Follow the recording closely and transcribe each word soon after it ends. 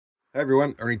Hi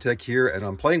everyone, Ernie Tech here, and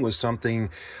I'm playing with something,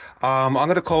 I'm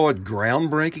going to call it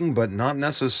groundbreaking, but not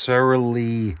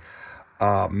necessarily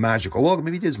magical. Well,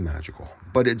 maybe it is magical,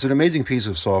 but it's an amazing piece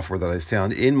of software that I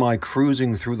found in my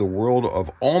cruising through the world of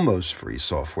almost free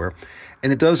software,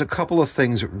 and it does a couple of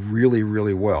things really,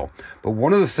 really well. But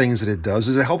one of the things that it does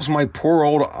is it helps my poor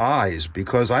old eyes,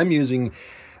 because I'm using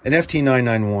an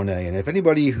FT991A, and if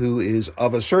anybody who is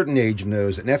of a certain age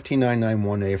knows, an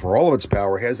FT991A, for all of its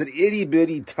power, has an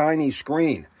itty-bitty tiny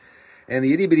screen. And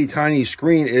the itty-bitty tiny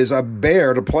screen is a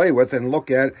bear to play with and look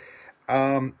at.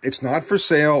 It's not for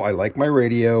sale. I like my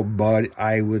radio, but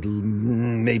I would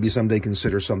maybe someday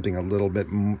consider something a little bit,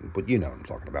 but you know what I'm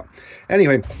talking about.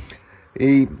 Anyway,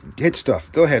 hit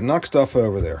stuff. Go ahead, knock stuff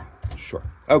over there. Sure.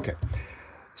 Okay.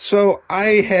 So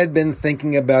I had been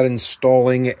thinking about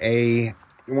installing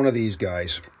one of these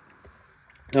guys.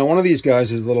 Now, one of these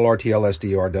guys is little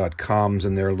RTLSDR.coms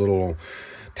and their little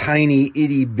tiny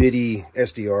itty-bitty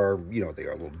SDR, you know, they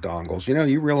are little dongles. You know,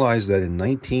 you realize that in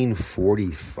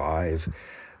 1945,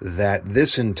 that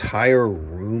this entire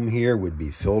room here would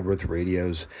be filled with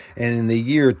radios. And in the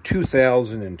year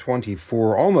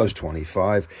 2024, almost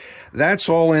 25, that's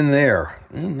all in there.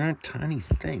 In that tiny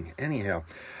thing. Anyhow.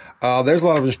 There's a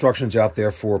lot of instructions out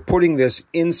there for putting this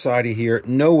inside of here.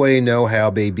 No way, no how,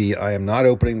 baby. I am not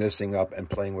opening this thing up and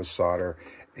playing with solder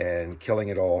and killing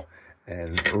it all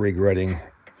and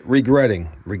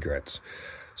regrets.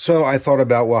 So I thought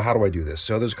about, well, how do I do this?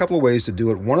 So there's a couple of ways to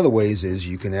do it. One of the ways is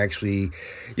you can actually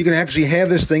have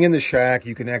this thing in the shack.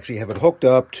 You can actually have it hooked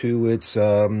up to its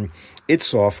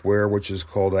software, which is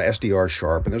called SDR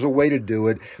Sharp. And there's a way to do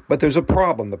it, but there's a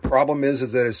problem. The problem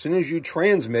is that as soon as you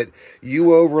transmit,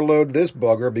 you overload this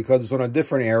bugger because it's on a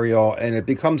different aerial and it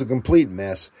becomes a complete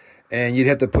mess. And you'd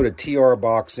have to put a TR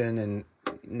box in, and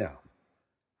no,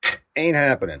 ain't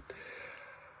happening.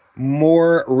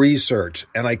 More research,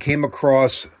 and I came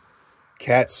across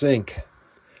CATSync.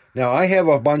 Now, I have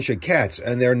a bunch of cats,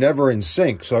 and they're never in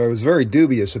sync, so I was very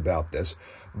dubious about this.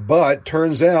 But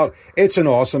turns out it's an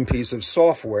awesome piece of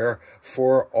software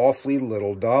for awfully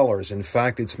little dollars. In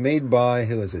fact, it's made by,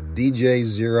 who is it,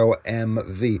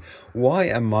 DJ0MV. Why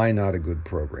am I not a good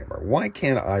programmer? Why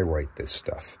can't I write this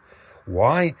stuff?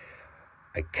 Why?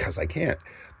 Because I can't.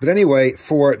 But anyway,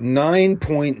 for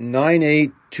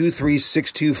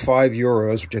 9.9823625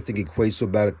 euros, which I think equates to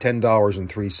about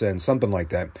 $10.03, something like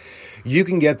that, you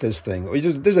can get this thing.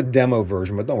 There's a demo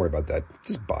version, but don't worry about that.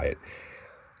 Just buy it.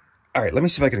 All right, let me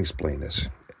see if I can explain this.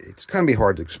 It's going to be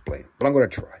hard to explain, but I'm going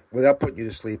to try without putting you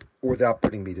to sleep or without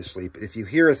putting me to sleep. If you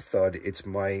hear a thud, it's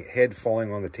my head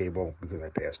falling on the table because I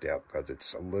passed out, because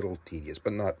it's a little tedious,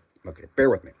 but not, okay, bear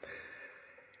with me.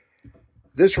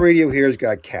 This radio here has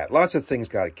got a cat. Lots of things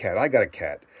got a cat. I got a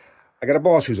cat. I got a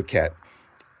boss who's a cat.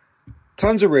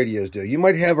 Tons of radios do. You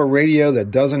might have a radio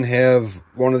that doesn't have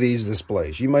one of these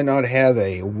displays. You might not have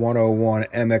a 101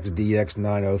 MXDX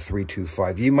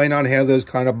 90325. You might not have those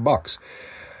kind of bucks.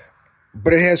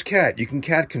 But it has cat. You can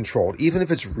cat control it, even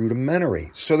if it's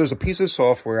rudimentary. So there's a piece of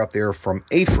software out there from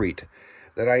Afreet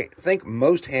that I think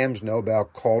most hams know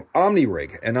about called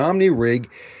OmniRig. And OmniRig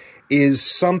is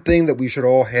something that we should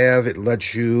all have. It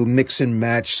lets you mix and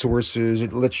match sources.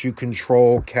 It lets you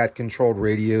control cat-controlled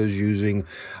radios using,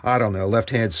 I don't know,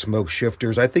 left-hand smoke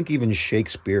shifters. I think even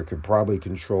Shakespeare could probably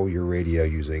control your radio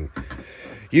using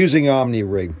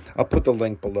OmniRig. I'll put the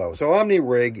link below. So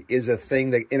OmniRig is a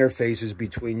thing that interfaces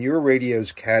between your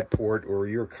radio's cat port or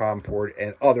your COM port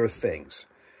and other things,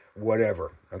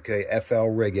 whatever. Okay, FL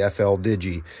Rig, FL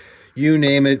Digi. You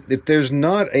name it. If there's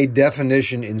not a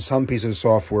definition in some piece of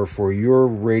software for your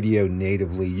radio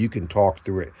natively, you can talk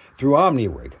through it through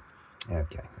OmniRig.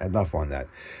 Okay, enough on that.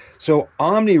 So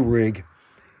OmniRig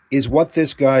is what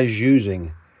this guy's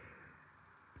using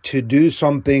to do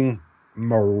something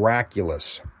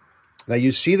miraculous. Now,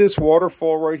 you see this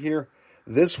waterfall right here?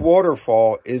 This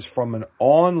waterfall is from an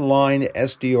online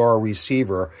SDR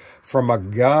receiver from a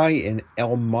guy in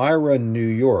Elmira, New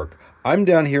York. I'm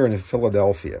down here in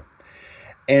Philadelphia.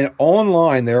 And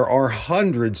online, there are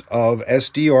hundreds of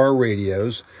SDR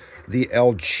radios, the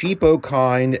El Cheapo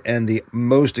kind and the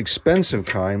most expensive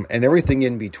kind, and everything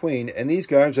in between. And these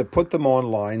guys have put them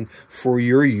online for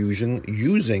your using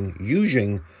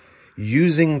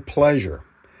pleasure.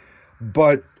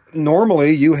 But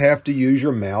normally, you have to use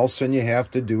your mouse and you have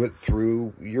to do it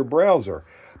through your browser.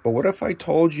 But what if I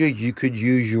told you you could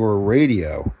use your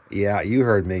radio? Yeah, you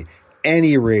heard me.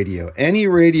 Any radio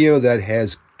that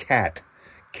has cat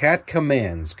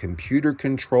commands,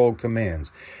 computer-controlled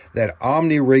commands that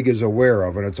OmniRig is aware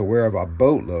of, and it's aware of a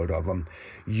boatload of them.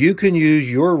 You can use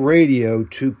your radio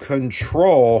to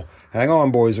control, hang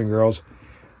on, boys and girls,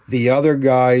 the other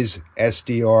guy's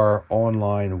SDR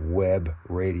online web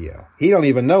radio. He don't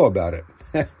even know about it.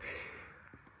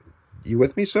 You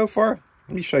with me so far?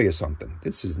 Let me show you something.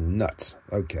 This is nuts.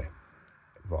 Okay.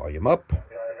 Volume up.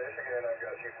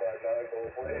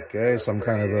 Okay, some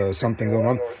kind of something going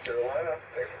on.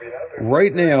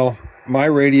 Right now, my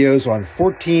radio's on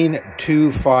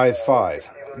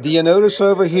 14.255. Do you notice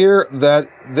over here that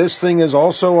this thing is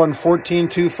also on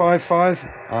 14.255?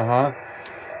 Uh-huh.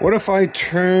 What if I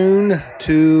tune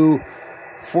to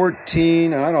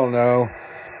 14, I don't know,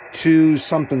 to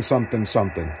something, something,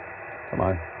 something? Come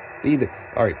on. Be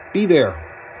there. All right, be there.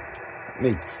 Let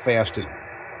me fast it.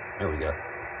 There we go.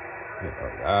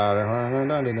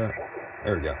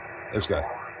 There we go. This guy.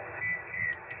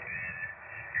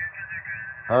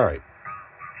 All right.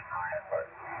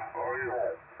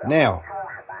 Now,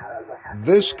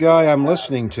 this guy I'm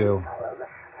listening to,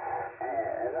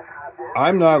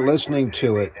 I'm not listening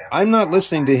to it. I'm not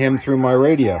listening to him through my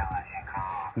radio.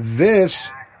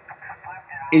 This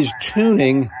is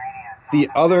tuning the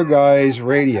other guy's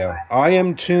radio. I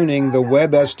am tuning the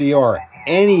Web SDR,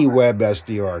 any Web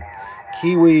SDR,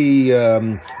 Kiwi,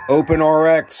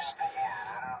 OpenRX,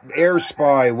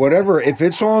 AirSpy, whatever. If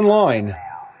it's online,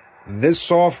 this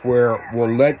software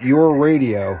will let your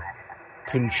radio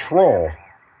control.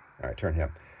 All right, turn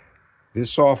him.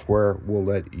 This software will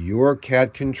let your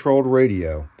CAT-controlled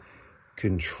radio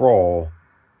control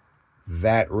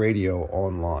that radio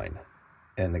online.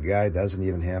 And the guy doesn't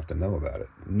even have to know about it.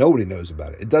 Nobody knows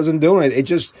about it. It doesn't do anything.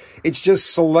 It's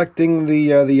just selecting the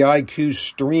IQ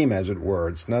stream, as it were.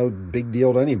 It's no big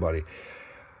deal to anybody.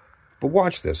 But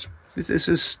watch this.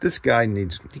 This guy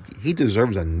he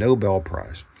deserves a Nobel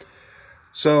Prize.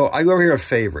 So I go over here to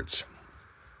favorites,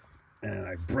 and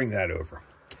I bring that over.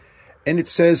 And it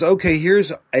says, okay,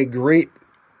 here's a great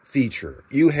feature.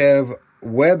 You have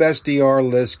Web SDR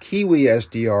list, Kiwi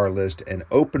SDR list, and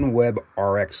Open Web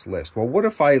RX list. Well, what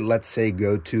if I, let's say,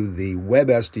 go to the Web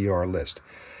SDR list?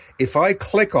 If I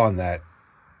click on that,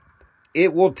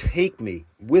 it will take me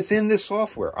within this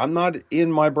software. I'm not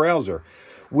in my browser.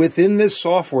 Within this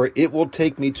software, it will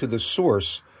take me to the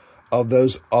source of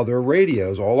those other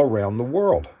radios all around the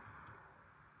world.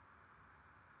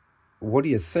 What do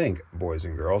you think, boys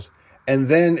and girls? And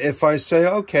then if I say,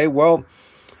 okay, well,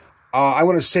 I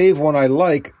want to save one I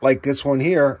like this one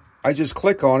here, I just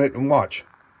click on it and watch.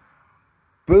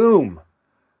 Boom.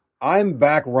 I'm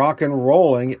back rock and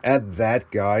rolling at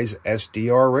that guy's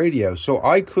SDR radio. So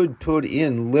I could put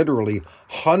in literally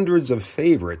hundreds of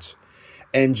favorites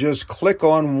and just click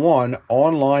on one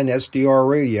online SDR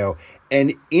radio,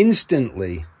 and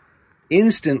instantly,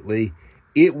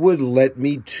 it would let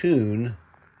me tune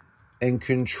and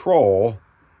control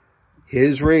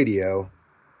his radio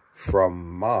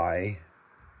from my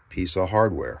piece of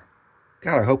hardware.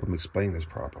 God, I hope I'm explaining this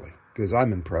properly, because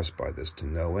I'm impressed by this to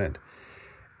no end.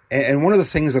 And one of the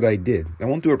things that I did, I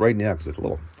won't do it right now because it's a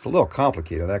little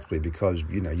complicated actually, because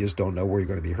you just don't know where you're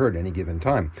going to be heard at any given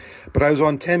time. But I was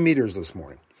on 10 meters this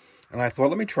morning, and I thought,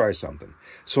 let me try something.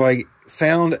 So I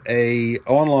found a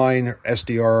online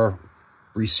SDR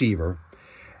receiver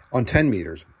on 10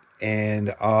 meters,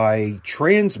 and I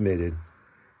transmitted,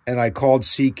 and I called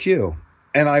CQ.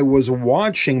 And I was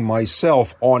watching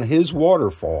myself on his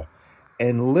waterfall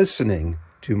and listening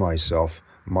to myself,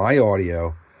 my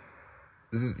audio.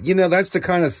 That's the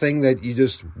kind of thing that you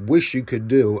just wish you could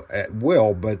do at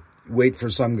will, but wait for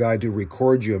some guy to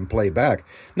record you and play back.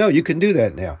 No, you can do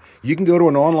that now. You can go to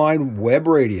an online web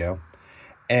radio,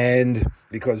 and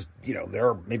because,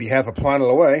 they're maybe half a planet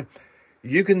away,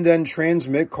 you can then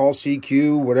transmit, call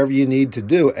CQ, whatever you need to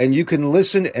do, and you can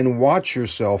listen and watch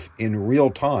yourself in real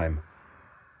time.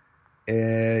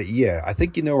 Yeah, I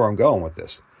think you know where I'm going with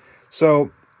this.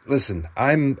 So, listen,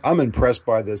 I'm impressed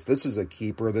by this. This is a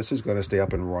keeper. This is going to stay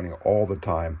up and running all the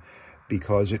time,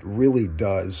 because it really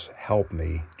does help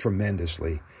me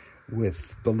tremendously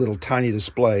with the little tiny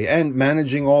display and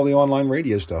managing all the online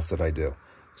radio stuff that I do.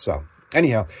 So,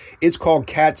 anyhow, it's called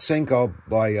CATSync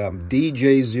by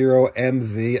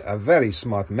DJ0MV, a very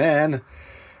smart man.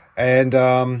 And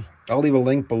I'll leave a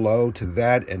link below to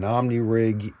that and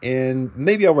OmniRig, and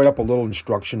maybe I'll write up a little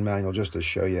instruction manual just to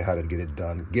show you how to get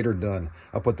her done.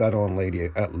 I'll put that on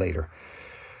later.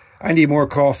 I need more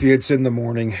coffee. It's in the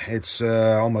morning. It's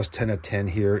almost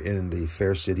 10:10 here in the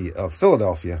fair city of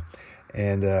Philadelphia.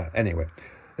 And anyway,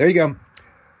 there you go.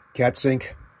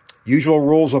 CATSync. Usual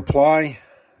rules apply.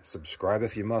 Subscribe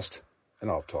if you must. And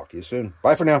I'll talk to you soon.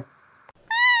 Bye for now.